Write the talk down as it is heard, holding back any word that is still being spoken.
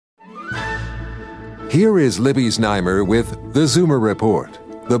Here is Libby Znaimer with The Zoomer Report,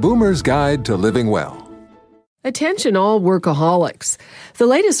 the Boomer's Guide to Living Well. Attention all workaholics. The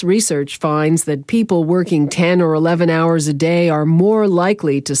latest research finds that people working 10 or 11 hours a day are more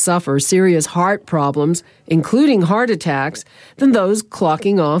likely to suffer serious heart problems, including heart attacks, than those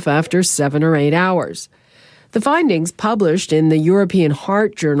clocking off after 7 or 8 hours. The findings published in the European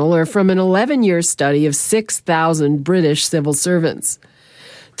Heart Journal are from an 11-year study of 6,000 British civil servants.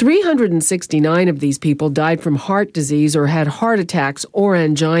 369 of these people died from heart disease or had heart attacks or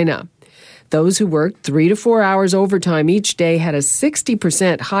angina. Those who worked 3 to 4 hours overtime each day had a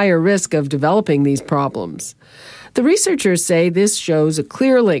 60% higher risk of developing these problems. The researchers say this shows a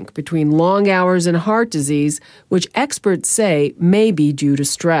clear link between long hours and heart disease, which experts say may be due to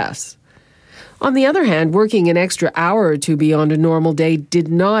stress. On the other hand, working an extra hour or two beyond a normal day did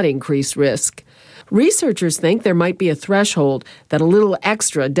not increase risk. Researchers think there might be a threshold that a little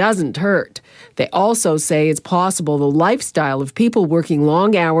extra doesn't hurt. They also say it's possible the lifestyle of people working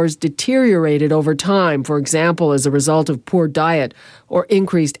long hours deteriorated over time, for example, as a result of poor diet or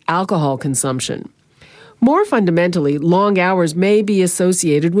increased alcohol consumption. More fundamentally, long hours may be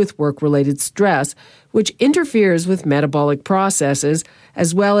associated with work-related stress, which interferes with metabolic processes,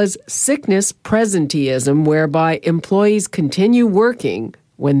 as well as sickness presenteeism, whereby employees continue working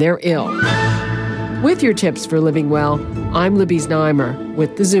when they're ill. With your tips for living well, I'm Libby Znaimer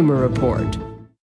with the Zoomer Report.